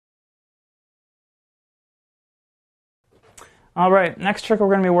All right, next trick we're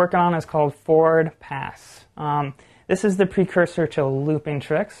going to be working on is called forward pass. This is the precursor to looping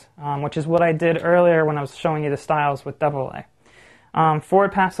tricks, which is what I did earlier when I was showing you the styles with double A.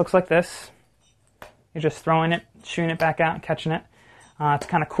 Forward pass looks like this. You're just throwing it, shooting it back out, and catching it. It's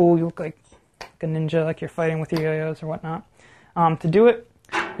kind of cool. You look like a ninja, like you're fighting with your yo-yos or whatnot. To do it,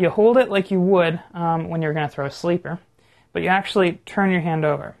 you hold it like you would when you're going to throw a sleeper, but you actually turn your hand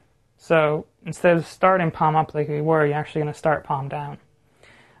over. So instead of starting palm up like we were, you're actually going to start palm down.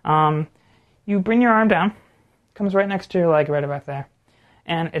 You bring your arm down, comes right next to your leg, right about there.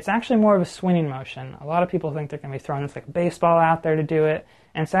 And it's actually more of a swinging motion. A lot of people think they're going to be throwing this like a baseball out there to do it,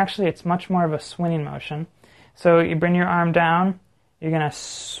 and it's much more of a swinging motion. So you bring your arm down, you're going to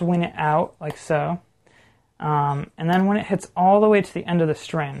swing it out like so. And then when it hits all the way to the end of the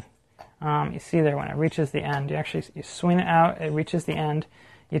string, you see there when it reaches the end, you swing it out, it reaches the end.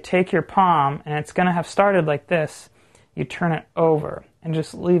 You take your palm, and it's going to have started like this. You turn it over and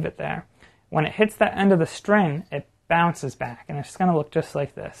just leave it there. When it hits that end of the string, it bounces back, and it's going to look just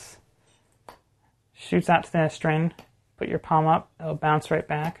like this. Shoots out to the string, put your palm up, it'll bounce right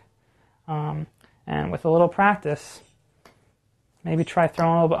back. And with a little practice, maybe try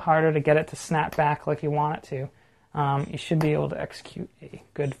throwing a little bit harder to get it to snap back like you want it to. You should be able to execute a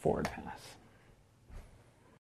good forward pass.